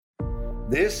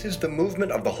This is the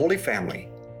movement of the Holy Family.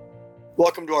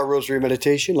 Welcome to our Rosary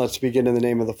Meditation. Let's begin in the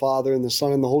name of the Father, and the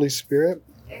Son, and the Holy Spirit.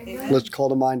 Amen. Let's call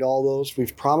to mind all those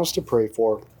we've promised to pray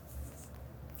for.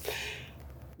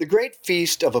 The great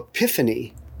feast of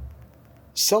Epiphany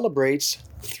celebrates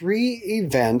three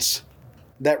events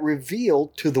that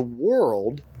reveal to the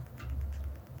world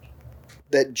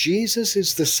that Jesus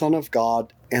is the Son of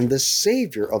God and the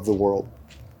Savior of the world.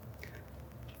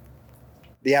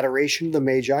 The adoration of the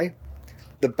Magi,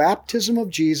 the baptism of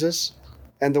Jesus,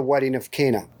 and the wedding of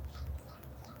Cana.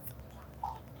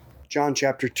 John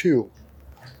chapter 2.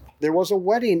 There was a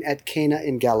wedding at Cana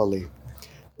in Galilee.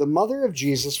 The mother of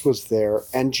Jesus was there,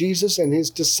 and Jesus and his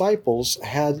disciples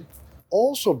had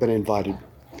also been invited.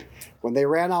 When they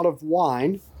ran out of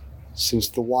wine, since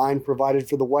the wine provided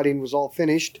for the wedding was all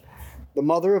finished, the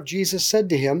mother of Jesus said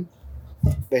to him,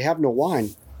 "They have no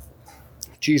wine."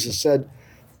 Jesus said,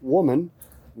 "Woman,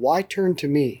 why turn to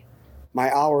me? My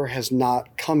hour has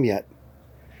not come yet."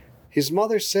 His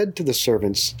mother said to the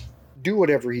servants, "Do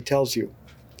whatever he tells you."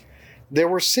 There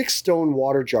were 6 stone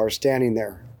water jars standing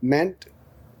there, meant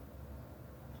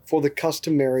for the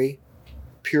customary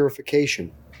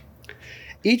purification.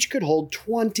 Each could hold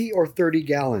 20 or 30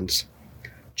 gallons.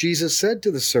 Jesus said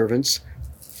to the servants,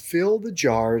 "Fill the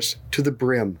jars to the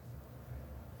brim.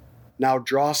 Now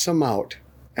draw some out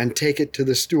and take it to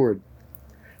the steward."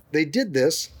 They did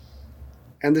this,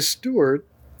 and the steward,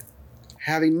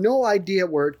 having no idea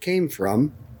where it came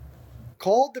from,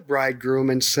 called the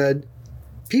bridegroom and said,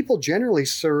 "People generally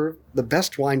serve the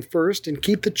best wine first and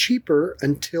keep the cheaper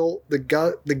until the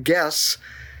guests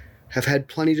have had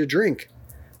plenty to drink.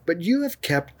 But you have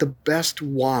kept the best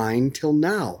wine till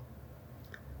now."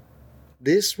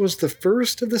 This was the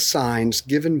first of the signs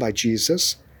given by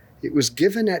Jesus. It was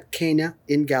given at Cana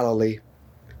in Galilee.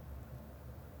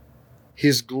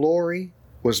 His glory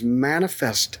was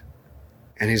manifest,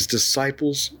 and his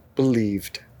disciples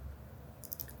believed.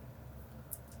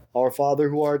 Our Father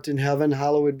who art in heaven,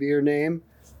 hallowed be your name.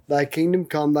 Thy kingdom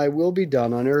come, thy will be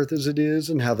done on earth as it is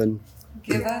in heaven.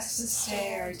 Give us this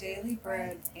day our daily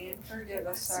bread, and forgive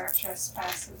us our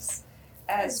trespasses,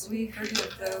 as we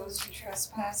forgive those who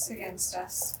trespass against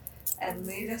us. And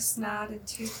lead us not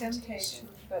into temptation,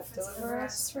 but deliver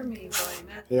us from evil.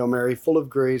 Amen. Hail Mary, full of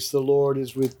grace, the Lord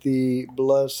is with thee.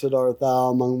 Blessed art thou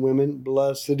among women.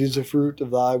 Blessed is the fruit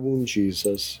of thy womb,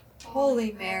 Jesus.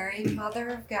 Holy Mary, Mother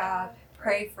of God,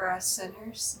 pray for us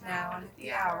sinners, now and at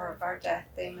the hour of our death.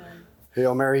 Amen.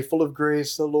 Hail Mary, full of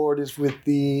grace, the Lord is with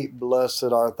thee. Blessed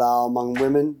art thou among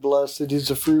women. Blessed is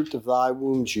the fruit of thy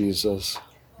womb, Jesus.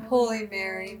 Holy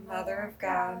Mary, Mother of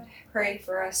God, pray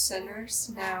for us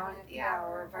sinners, now and at the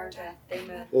hour of our death.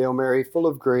 Amen. Hail Mary, full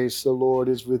of grace, the Lord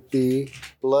is with thee.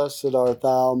 Blessed art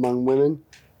thou among women.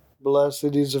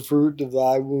 Blessed is the fruit of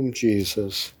thy womb,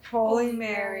 Jesus. Holy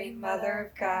Mary, Mother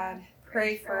of God,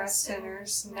 pray for us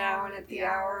sinners, now and at the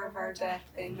hour of our death.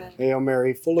 Amen. Hail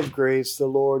Mary, full of grace, the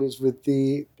Lord is with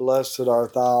thee. Blessed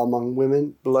art thou among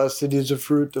women. Blessed is the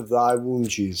fruit of thy womb,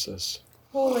 Jesus.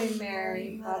 Holy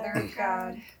Mary, Mother of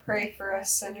God, pray for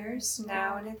us sinners,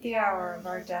 now and at the hour of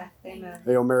our death. Amen.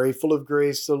 Hail Mary, full of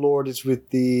grace, the Lord is with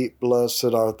thee. Blessed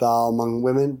art thou among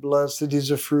women. Blessed is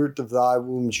the fruit of thy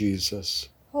womb, Jesus.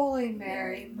 Holy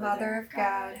Mary, Mother of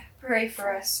God, pray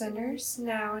for us sinners,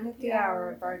 now and at the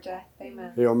hour of our death.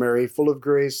 Amen. Hail Mary, full of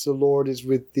grace, the Lord is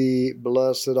with thee.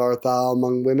 Blessed art thou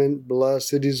among women.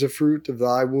 Blessed is the fruit of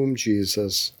thy womb,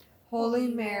 Jesus. Holy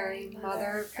Mary,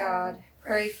 Mother of God,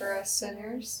 pray for us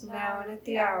sinners, now and at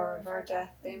the hour of our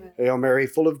death. Amen. Hail Mary,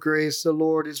 full of grace, the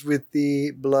Lord is with thee.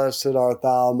 Blessed art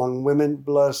thou among women.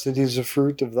 Blessed is the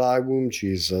fruit of thy womb,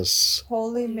 Jesus.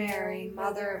 Holy Mary,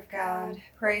 Mother of God,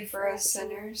 pray for us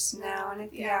sinners, now and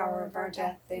at the hour of our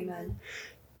death. Amen.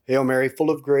 Hail Mary, full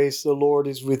of grace, the Lord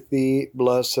is with thee.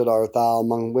 Blessed art thou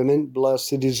among women.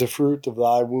 Blessed is the fruit of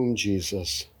thy womb,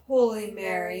 Jesus. Holy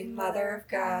Mary, Mother of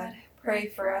God, pray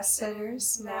for us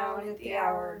sinners, now and at the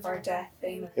hour of our death.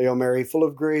 Amen. Hail Mary, full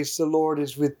of grace, the Lord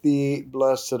is with thee.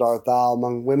 Blessed art thou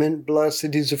among women.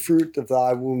 Blessed is the fruit of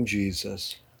thy womb,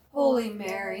 Jesus. Holy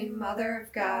Mary, Mother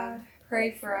of God,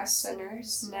 pray for us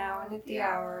sinners, now and at the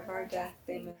hour of our death.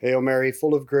 Amen. Hail Mary,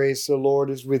 full of grace, the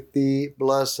Lord is with thee.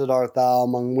 Blessed art thou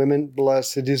among women.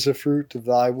 Blessed is the fruit of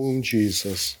thy womb,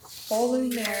 Jesus. Holy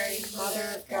Mary,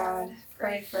 Mother of God,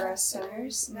 pray for us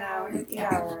sinners, now and at the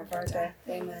hour of our death.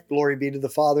 Amen. Glory be to the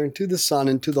Father, and to the Son,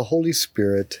 and to the Holy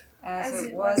Spirit. As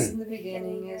it was in the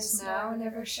beginning, is now, and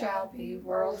ever shall be,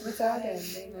 world without end.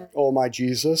 Amen. O my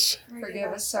Jesus,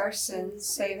 forgive us our sins,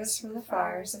 save us from the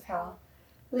fires of hell.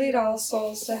 Lead all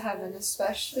souls to heaven,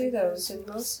 especially those in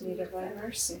most need of thy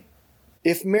mercy.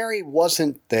 if Mary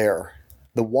wasn't there,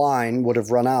 the wine would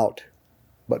have run out.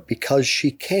 But because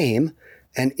she came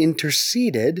and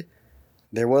interceded,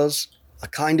 there was a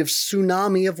kind of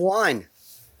tsunami of wine.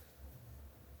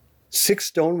 6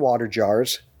 stone water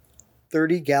jars,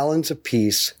 30 gallons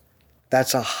apiece.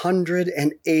 That's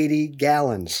 180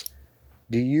 gallons.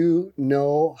 Do you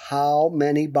know how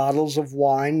many bottles of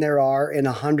wine there are in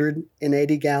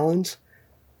 180 gallons?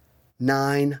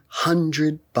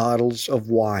 900 bottles of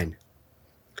wine.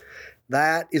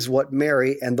 That is what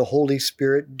Mary and the Holy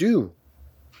Spirit do.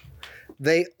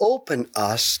 They open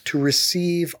us to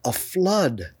receive a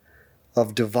flood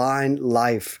of divine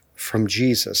life from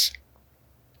Jesus.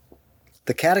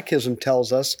 The Catechism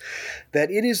tells us that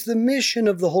it is the mission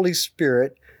of the Holy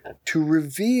Spirit to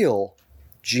reveal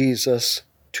Jesus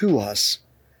to us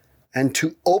and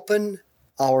to open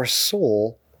our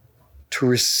soul to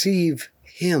receive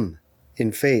Him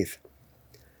in faith.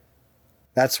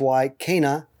 That's why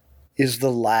Cana is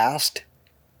the last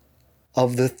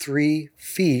of the 3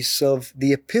 feasts of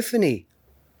the Epiphany.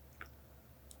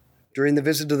 During the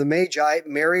visit of the Magi,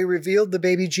 Mary revealed the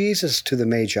baby Jesus to the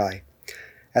Magi.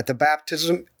 At the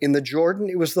baptism in the Jordan,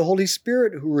 it was the Holy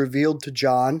Spirit who revealed to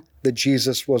John that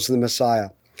Jesus was the Messiah.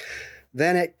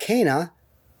 Then at Cana,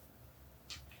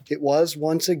 it was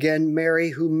once again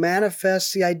Mary who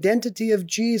manifests the identity of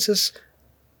Jesus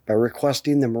by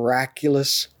requesting the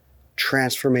miraculous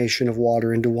transformation of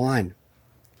water into wine.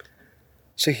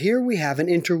 So here we have an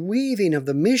interweaving of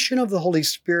the mission of the Holy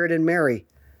Spirit and Mary,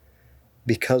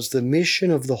 because the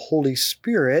mission of the Holy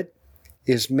Spirit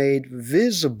is made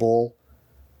visible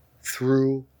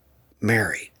through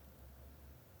Mary.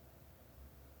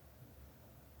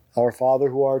 Our Father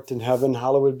who art in heaven,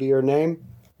 hallowed be your name.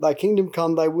 Thy kingdom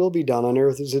come, thy will be done on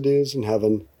earth as it is in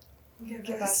heaven.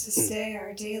 Give us this day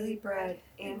our daily bread,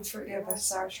 and forgive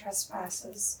us our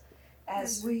trespasses,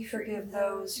 as we forgive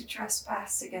those who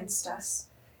trespass against us.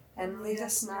 And lead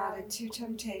us not into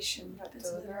temptation, but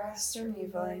deliver us from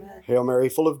evil. Amen. Hail Mary,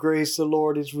 full of grace, the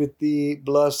Lord is with thee.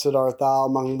 Blessed art thou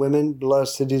among women.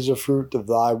 Blessed is the fruit of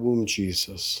thy womb,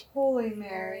 Jesus. Holy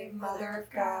Mary, Mother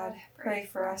of God, pray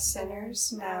for us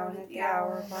sinners, now and at the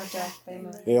hour of our death.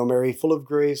 Amen. Hail Mary, full of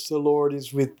grace, the Lord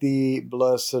is with thee.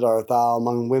 Blessed art thou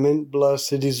among women.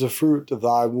 Blessed is the fruit of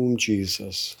thy womb,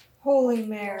 Jesus. Holy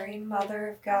Mary, Mother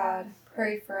of God,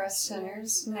 pray for us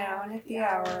sinners, now and at the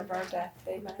hour of our death.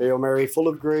 Amen. Hail Mary, full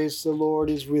of grace, the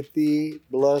Lord is with thee.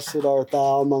 Blessed art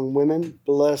thou among women.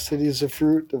 Blessed is the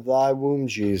fruit of thy womb,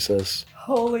 Jesus.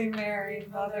 Holy Mary,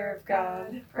 Mother of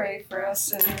God, pray for us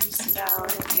sinners, now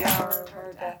and at the hour of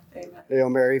our death. Amen. Hail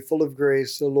Mary, full of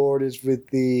grace, the Lord is with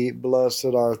thee. Blessed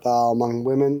art thou among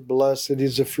women. Blessed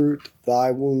is the fruit of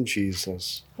thy womb,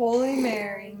 Jesus. Holy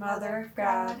Mary, Mother of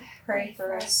God, pray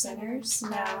for us sinners,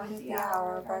 now and at the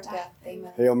hour of our death.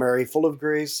 Amen. Hail Mary, full of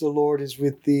grace, the Lord is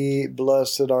with thee.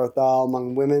 Blessed art thou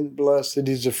among women. Blessed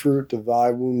is the fruit of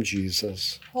thy womb,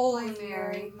 Jesus. Holy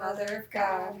Mary, Mother of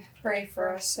God, pray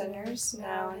for us sinners,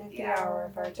 now and at the hour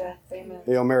of our death. Amen.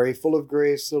 Hail Mary, full of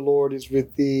grace, the Lord is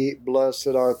with thee. Blessed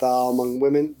art thou among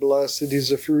women. Blessed is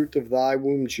the fruit of thy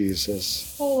womb, Jesus.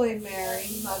 Holy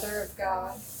Mary, Mother of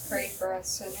God, pray for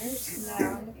us sinners,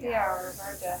 now and at the hour of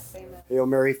our death. Amen. Hail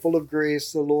Mary, full of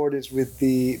grace, the Lord is with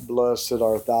thee. Blessed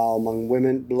art thou among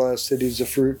women. Blessed is the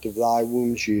fruit of thy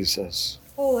womb, Jesus.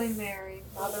 Holy Mary,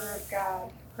 Mother of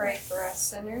God, pray for us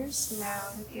sinners, now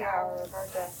and at the hour of our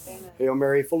death. Amen. Hail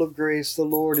Mary, full of grace, the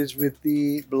Lord is with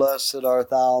thee. Blessed art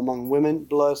thou among women.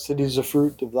 Blessed is the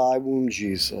fruit of thy womb,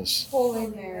 Jesus. Holy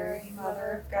Mary,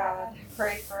 Mother of God,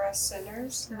 pray for us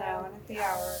sinners, now and at the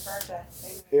hour of our death.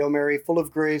 Amen. Hail Mary, full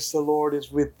of grace, the Lord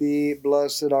is with thee.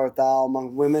 Blessed art thou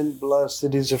among women.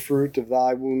 Blessed is the fruit of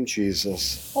thy womb,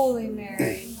 Jesus. Holy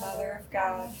Mary, Mother of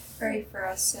God, pray for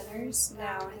us sinners,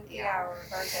 now and at the hour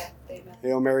of our death. Amen.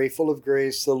 Hail Mary, full of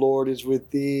grace, the Lord is with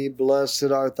thee.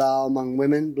 Blessed art thou among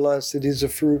women. Blessed is the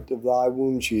fruit of thy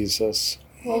womb, Jesus.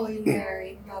 Holy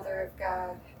Mary, Mother of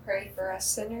God, pray for us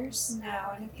sinners,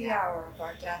 now and at the hour of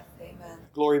our death. Amen.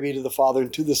 Glory be to the Father,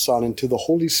 and to the Son, and to the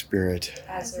Holy Spirit.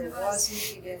 As it was in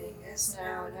the beginning, is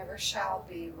now, and ever shall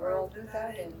be, world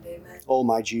without end. Amen. O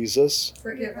my Jesus,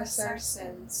 Forgive us our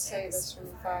sins, save us from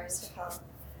the fires of hell.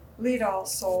 Lead all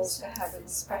souls to heaven,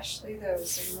 especially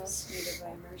those in most need of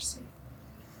thy mercy.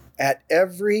 at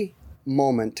every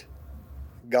moment,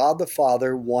 God the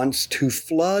Father wants to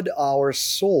flood our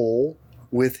soul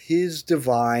with His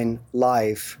divine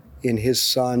life in His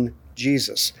Son,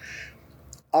 Jesus.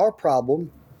 Our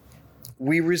problem,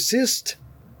 we resist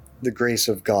the grace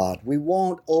of God. We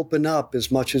won't open up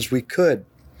as much as we could.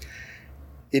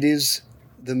 It is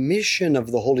the mission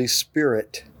of the Holy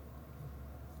Spirit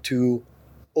to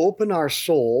open our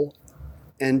soul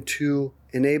and to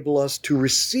enable us to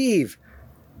receive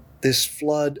this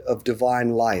flood of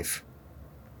divine life,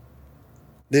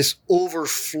 this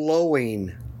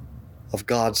overflowing of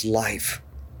God's life.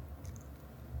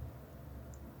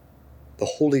 The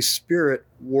Holy Spirit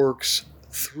works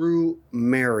through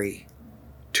Mary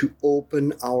to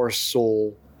open our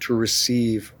soul to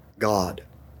receive God.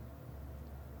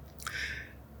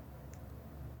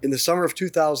 In the summer of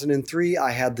 2003,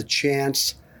 I had the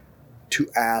chance to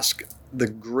ask the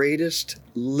greatest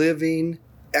living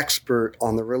expert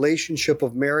on the relationship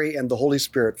of Mary and the Holy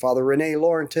Spirit, Father Rene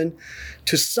Laurentin,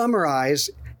 to summarize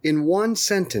in one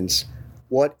sentence,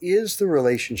 what is the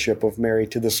relationship of Mary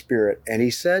to the Spirit? And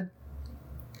he said,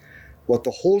 what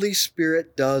the Holy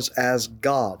Spirit does as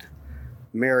God,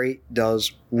 Mary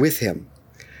does with him.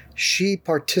 She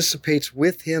participates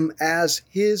with him as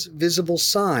his visible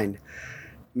sign.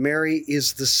 Mary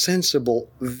is the sensible,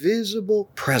 visible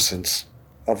presence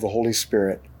of the Holy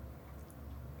Spirit.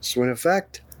 So in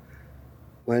effect,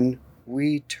 when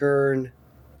we turn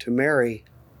to Mary,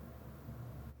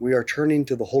 we are turning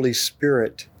to the Holy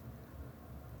Spirit,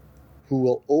 who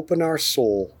will open our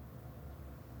soul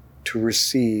to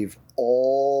receive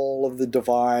all of the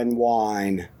divine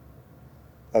wine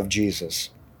of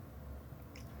Jesus.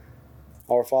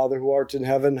 Our Father who art in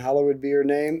heaven, hallowed be your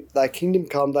name. Thy kingdom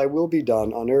come, thy will be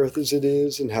done, on earth as it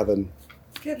is in heaven.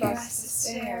 Give us this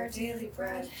day our daily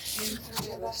bread, and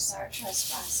forgive us our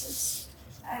trespasses,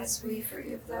 as we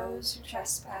forgive those who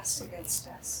trespass against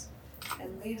us.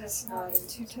 And lead us not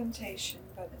into temptation,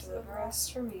 but deliver us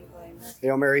from evil. Amen.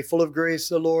 Hail Mary, full of grace,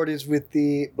 the Lord is with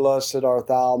thee. Blessed art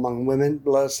thou among women.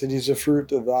 Blessed is the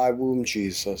fruit of thy womb,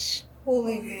 Jesus.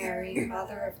 Holy Mary,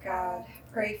 Mother of God,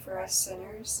 pray for us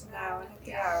sinners, now and at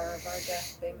the hour of our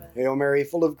death. Amen. Hail Mary,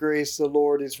 full of grace, the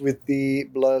Lord is with thee.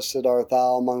 Blessed art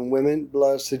thou among women.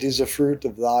 Blessed is the fruit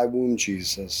of thy womb,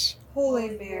 Jesus.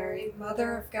 Holy Mary,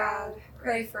 Mother of God,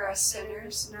 pray for us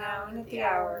sinners, now and at the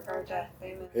hour of our death.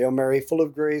 Amen. Hail Mary, full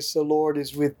of grace, the Lord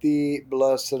is with thee.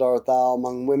 Blessed art thou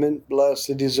among women.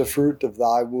 Blessed is the fruit of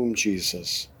thy womb,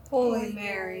 Jesus. Holy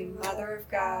Mary, Mother of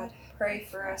God, pray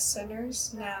for us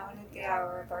sinners, now and at the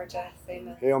hour of our death.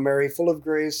 Amen. Hail Mary, full of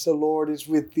grace, the Lord is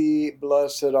with thee.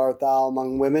 Blessed art thou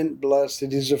among women. Blessed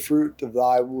is the fruit of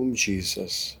thy womb,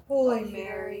 Jesus. Holy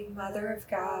Mary, Mother of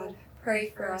God, pray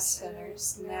for us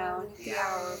sinners, now and at the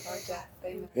hour of our death.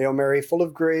 Amen. Hail Mary, full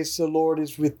of grace, the Lord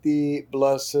is with thee.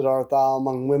 Blessed art thou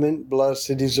among women.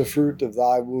 Blessed is the fruit of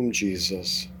thy womb,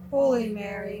 Jesus. Holy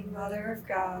Mary, Mother of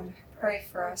God, pray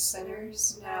for us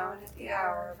sinners, now and at the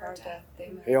hour of our death.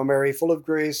 Amen. Hail Mary, full of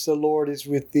grace, the Lord is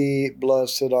with thee.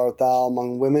 Blessed art thou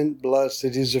among women. Blessed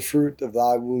is the fruit of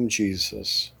thy womb,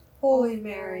 Jesus. Holy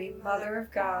Mary, Mother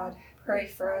of God, pray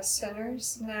for us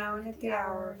sinners, now and at the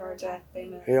hour of our death.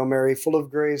 Amen. Hail Mary, full of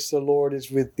grace, the Lord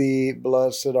is with thee.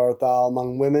 Blessed art thou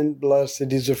among women.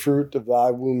 Blessed is the fruit of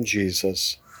thy womb,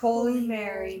 Jesus. Holy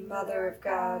Mary, Mother of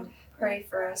God, pray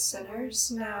for us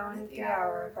sinners, now and at the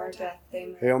hour of our death.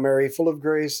 Amen. Hail Mary, full of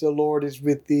grace, the Lord is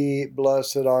with thee.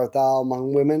 Blessed art thou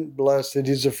among women. Blessed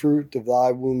is the fruit of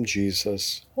thy womb,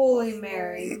 Jesus. Holy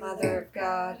Mary, Mother of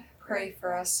God, pray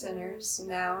for us sinners,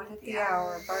 now and at the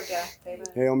hour of our death. Amen.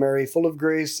 Hail Mary, full of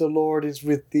grace, the Lord is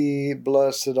with thee.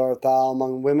 Blessed art thou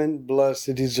among women.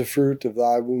 Blessed is the fruit of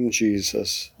thy womb,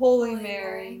 Jesus. Holy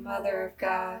Mary, Mother of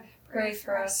God, pray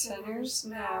for us sinners,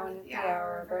 now and at the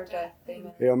hour of our death.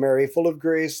 Amen. Hail Mary, full of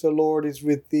grace, the Lord is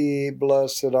with thee.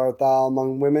 Blessed art thou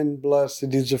among women.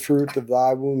 Blessed is the fruit of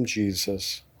thy womb,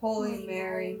 Jesus. Holy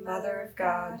Mary, Mother of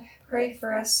God, pray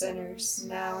for us sinners,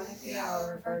 now and at the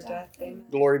hour of our death. Amen.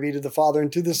 Glory be to the Father,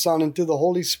 and to the Son, and to the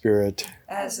Holy Spirit.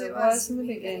 As it was in the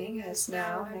beginning, as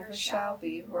now, and ever shall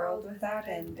be, world without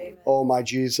end. Amen. O my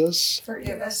Jesus,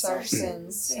 forgive us our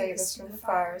sins, save us from the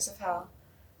fires of hell.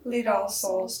 Lead all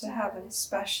souls to heaven,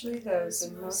 especially those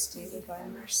in most need of thy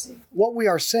mercy. what we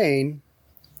are saying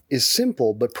is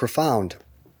simple but profound.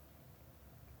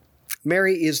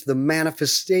 Mary is the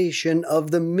manifestation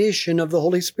of the mission of the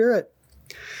Holy Spirit.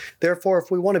 Therefore, if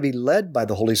we want to be led by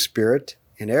the Holy Spirit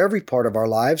in every part of our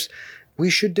lives, we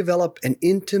should develop an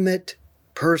intimate,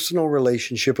 personal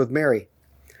relationship with Mary.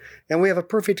 And we have a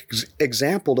perfect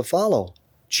example to follow,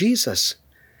 Jesus.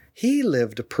 He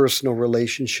lived a personal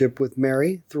relationship with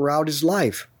Mary throughout his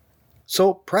life.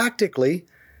 So practically,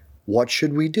 what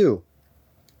should we do?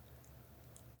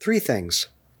 3 things.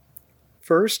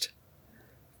 First,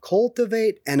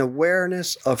 cultivate an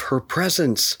awareness of her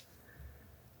presence.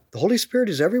 The Holy Spirit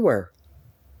is everywhere.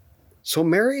 So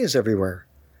Mary is everywhere.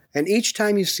 And each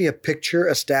time you see a picture,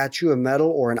 a statue, a medal,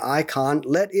 or an icon,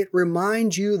 let it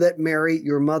remind you that Mary,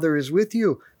 your mother, is with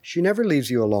you. She never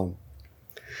leaves you alone.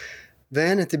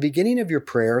 Then at the beginning of your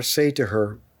prayer, say to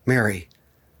her, Mary,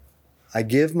 I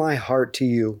give my heart to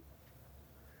you.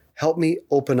 Help me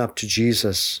open up to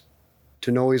Jesus,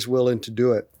 to know his will and to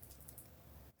do it.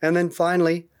 And then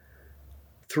finally,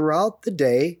 throughout the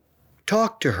day,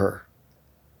 talk to her.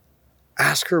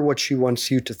 Ask her what she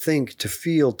wants you to think, to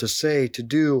feel, to say, to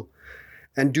do,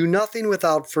 and do nothing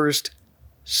without first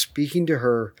speaking to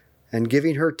her and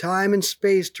giving her time and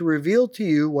space to reveal to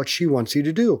you what she wants you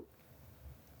to do.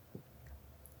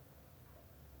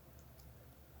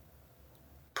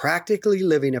 Practically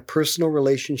living a personal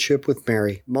relationship with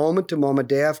Mary, moment to moment,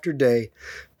 day after day,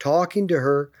 talking to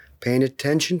her, paying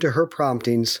attention to her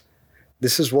promptings.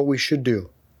 This is what we should do,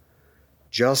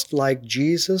 just like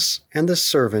Jesus and the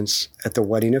servants at the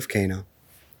wedding of Cana.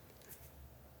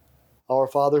 Our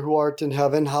Father who art in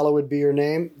heaven, hallowed be your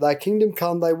name. Thy kingdom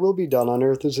come, thy will be done on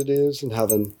earth as it is in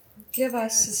heaven. Give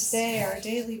us this day our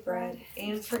daily bread,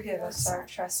 and forgive us our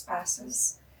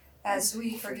trespasses, as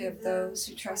we forgive those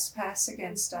who trespass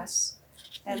against us.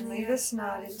 And lead us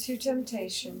not into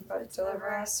temptation, but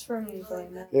deliver us from evil.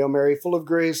 Amen. Hail Mary, full of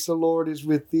grace, the Lord is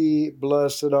with thee.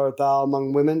 Blessed art thou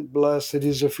among women. Blessed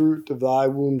is the fruit of thy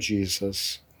womb,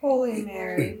 Jesus. Holy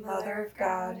Mary, Mother of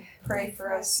God, pray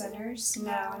for us sinners,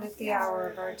 now and at the hour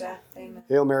of our death. Amen.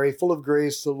 Hail Mary, full of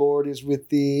grace, the Lord is with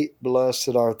thee.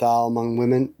 Blessed art thou among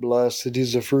women. Blessed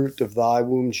is the fruit of thy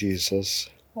womb, Jesus.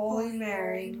 Holy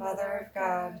Mary, Mother of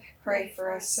God, pray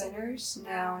for us sinners,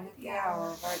 now and at the hour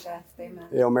of our death. Amen.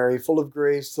 Hail Mary, full of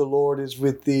grace, the Lord is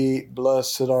with thee.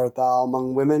 Blessed art thou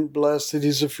among women. Blessed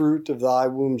is the fruit of thy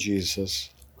womb, Jesus.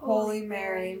 Holy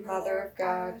Mary, Mother of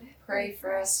God, pray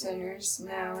for us sinners,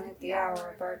 now and at the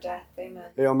hour of our death. Amen.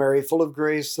 Hail Mary, full of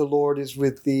grace, the Lord is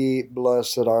with thee.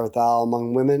 Blessed art thou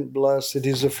among women. Blessed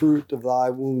is the fruit of thy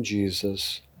womb,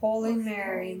 Jesus. Holy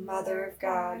Mary, Mother of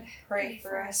God, pray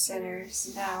for us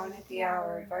sinners, now and at the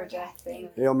hour of our death. Amen.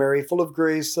 Hail Mary, full of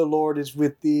grace, the Lord is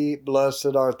with thee.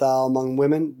 Blessed art thou among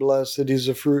women. Blessed is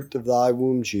the fruit of thy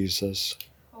womb, Jesus.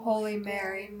 Holy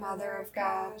Mary, Mother of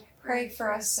God, pray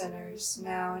for us sinners,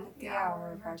 now and at the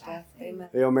hour of our death. Amen.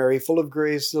 Hail Mary, full of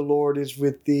grace, the Lord is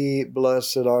with thee.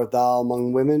 Blessed art thou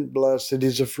among women. Blessed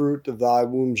is the fruit of thy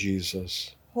womb,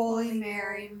 Jesus. Holy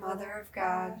Mary, Mother of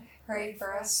God, pray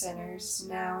for us sinners,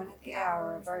 now and at the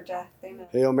hour of our death. Amen.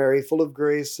 Hail Mary, full of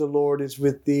grace, the Lord is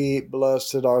with thee.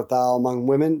 Blessed art thou among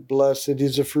women. Blessed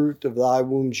is the fruit of thy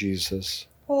womb, Jesus.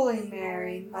 Holy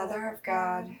Mary, Mother of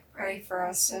God, pray for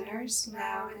us sinners,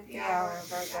 now and at the hour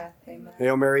of our death. Amen.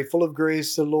 Hail Mary, full of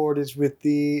grace, the Lord is with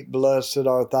thee. Blessed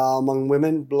art thou among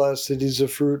women. Blessed is the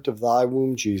fruit of thy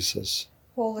womb, Jesus.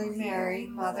 Holy Mary,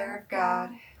 Mother of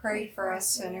God, pray for us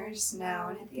sinners, now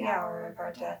and at the hour of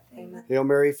our death. Amen. Hail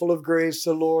Mary, full of grace,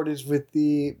 the Lord is with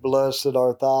thee. Blessed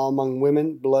art thou among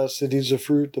women. Blessed is the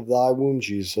fruit of thy womb,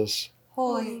 Jesus.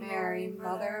 Holy Mary,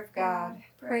 Mother of God,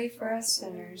 pray for us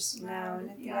sinners, now and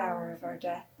at the hour of our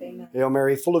death. Amen. Hail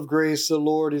Mary, full of grace, the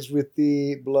Lord is with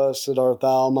thee. Blessed art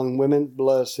thou among women.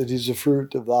 Blessed is the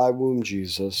fruit of thy womb,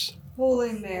 Jesus.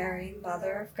 Holy Mary,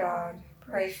 Mother of God,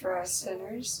 pray for us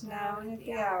sinners, now and at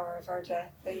the hour of our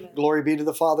death. Amen. Glory be to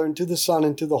the Father, and to the Son,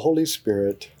 and to the Holy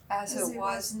Spirit. As it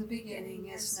was in the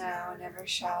beginning, is now, and ever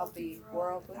shall be,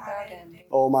 world without end.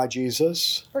 O my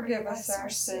Jesus, forgive us our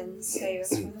sins, save us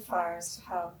from the fires of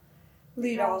hell.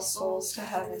 Lead all souls to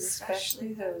heaven,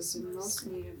 especially those in most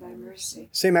need of thy mercy.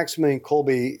 St. Maximilian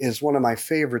Kolbe is one of my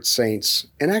favorite saints,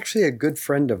 and actually a good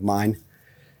friend of mine.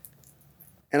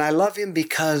 And I love him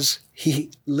because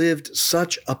he lived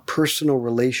such a personal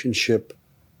relationship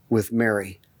with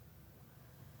Mary.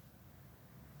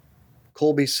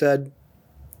 Kolbe said,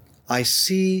 I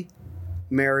see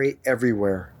Mary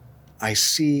everywhere. I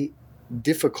see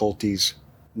difficulties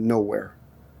nowhere.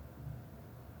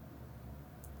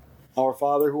 Our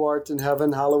Father who art in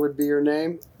heaven, hallowed be your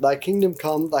name. Thy kingdom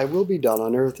come, thy will be done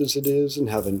on earth as it is in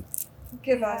heaven.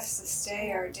 Give us this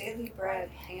day our daily bread,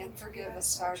 and forgive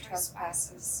us our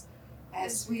trespasses,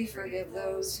 as we forgive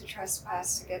those who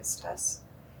trespass against us.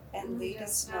 And lead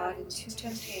us not into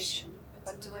temptation,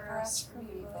 but deliver us from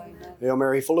evil. Amen. Hail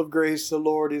Mary, full of grace, the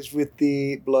Lord is with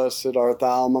thee. Blessed art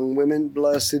thou among women.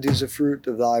 Blessed is the fruit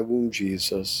of thy womb,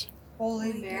 Jesus.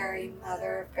 Holy Mary,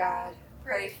 Mother of God,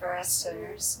 pray for us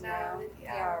sinners, now and at the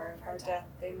hour of our death.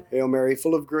 Amen. Hail Mary,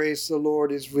 full of grace, the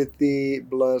Lord is with thee.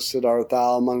 Blessed art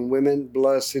thou among women.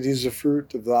 Blessed is the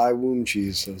fruit of thy womb,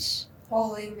 Jesus.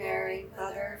 Holy Mary,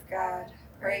 Mother of God,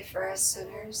 pray for us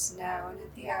sinners, now and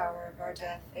at the hour of our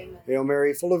death. Amen. Hail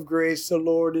Mary, full of grace, the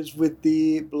Lord is with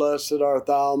thee. Blessed art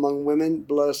thou among women.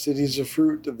 Blessed is the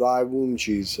fruit of thy womb,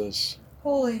 Jesus.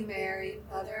 Holy Mary,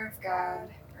 Mother of God,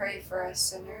 pray for us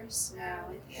sinners, now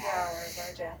and at the hour of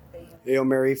our death. Amen. Hail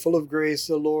Mary, full of grace,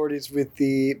 the Lord is with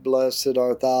thee. Blessed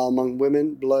art thou among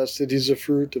women. Blessed is the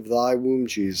fruit of thy womb,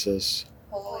 Jesus.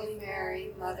 Holy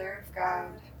Mary, Mother of God,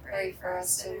 pray for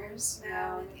us sinners,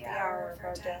 now and at the hour of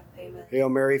our death. Amen. Hail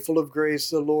Mary, full of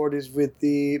grace, the Lord is with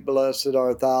thee. Blessed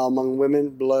art thou among women,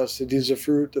 blessed is the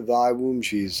fruit of thy womb,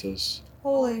 Jesus.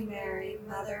 Holy Mary,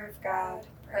 Mother of God,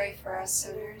 pray for us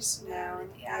sinners, now and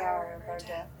at the hour of our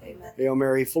death. Amen. Hail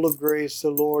Mary, full of grace, the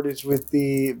Lord is with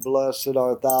thee. Blessed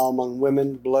art thou among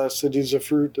women, blessed is the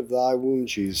fruit of thy womb,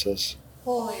 Jesus.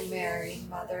 Holy Mary,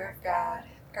 Mother of God,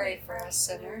 pray for us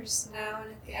sinners, now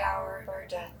and at the hour of our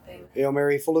death. Amen. Hail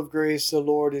Mary, full of grace, the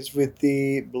Lord is with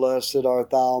thee. Blessed art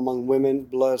thou among women,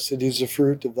 blessed is the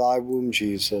fruit of thy womb,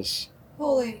 Jesus.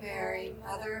 Holy Mary,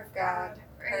 Mother of God,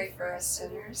 pray for us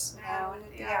sinners, now and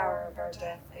at the hour of our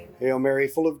death. Amen. Hail Mary,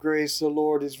 full of grace, the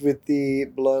Lord is with thee.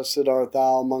 Blessed art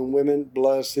thou among women,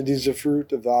 blessed is the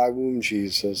fruit of thy womb,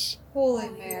 Jesus. Holy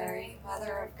Mary,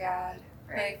 Mother of God,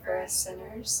 pray for us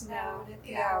sinners, now and at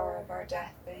the hour of our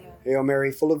death. Amen. Hail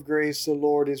Mary, full of grace, the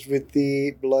Lord is with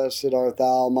thee. Blessed art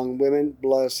thou among women,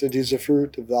 blessed is the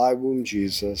fruit of thy womb,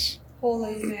 Jesus.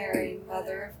 Holy Mary,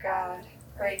 Mother of God,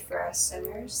 pray for us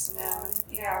sinners, now and at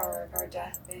the hour of our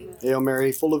death. Amen. Hail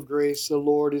Mary, full of grace, the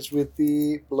Lord is with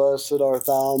thee. Blessed art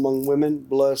thou among women,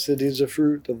 blessed is the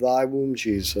fruit of thy womb,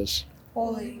 Jesus.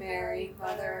 Holy Mary,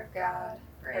 Mother of God,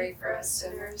 pray for us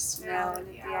sinners, now and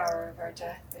at the hour of our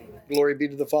death. Amen. Glory be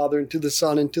to the Father, and to the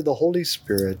Son, and to the Holy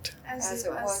Spirit. As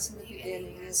it was in the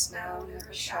beginning, is now, and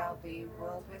ever shall be,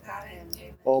 world without end.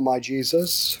 Amen. O my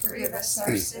Jesus, Forgive us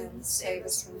our sins, save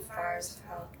us from the fires of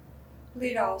hell.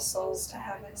 Lead all souls to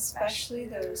heaven, especially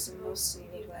those in most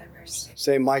need of thy mercy.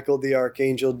 Saint Michael the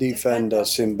Archangel, defend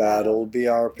us in battle. Be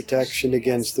our protection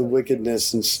against the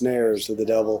wickedness and snares of the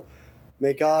devil.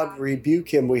 May God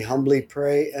rebuke him, we humbly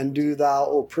pray. And do thou,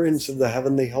 O Prince of the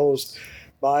heavenly host,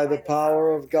 by the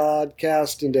power of God,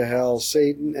 cast into hell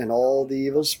Satan and all the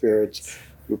evil spirits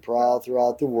who prowl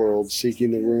throughout the world,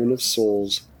 seeking the ruin of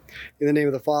souls. In the name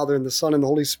of the Father, and the Son, and the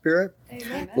Holy Spirit,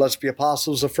 Amen. blessed be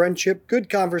apostles of friendship, good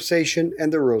conversation,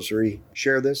 and the rosary.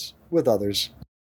 Share this with others.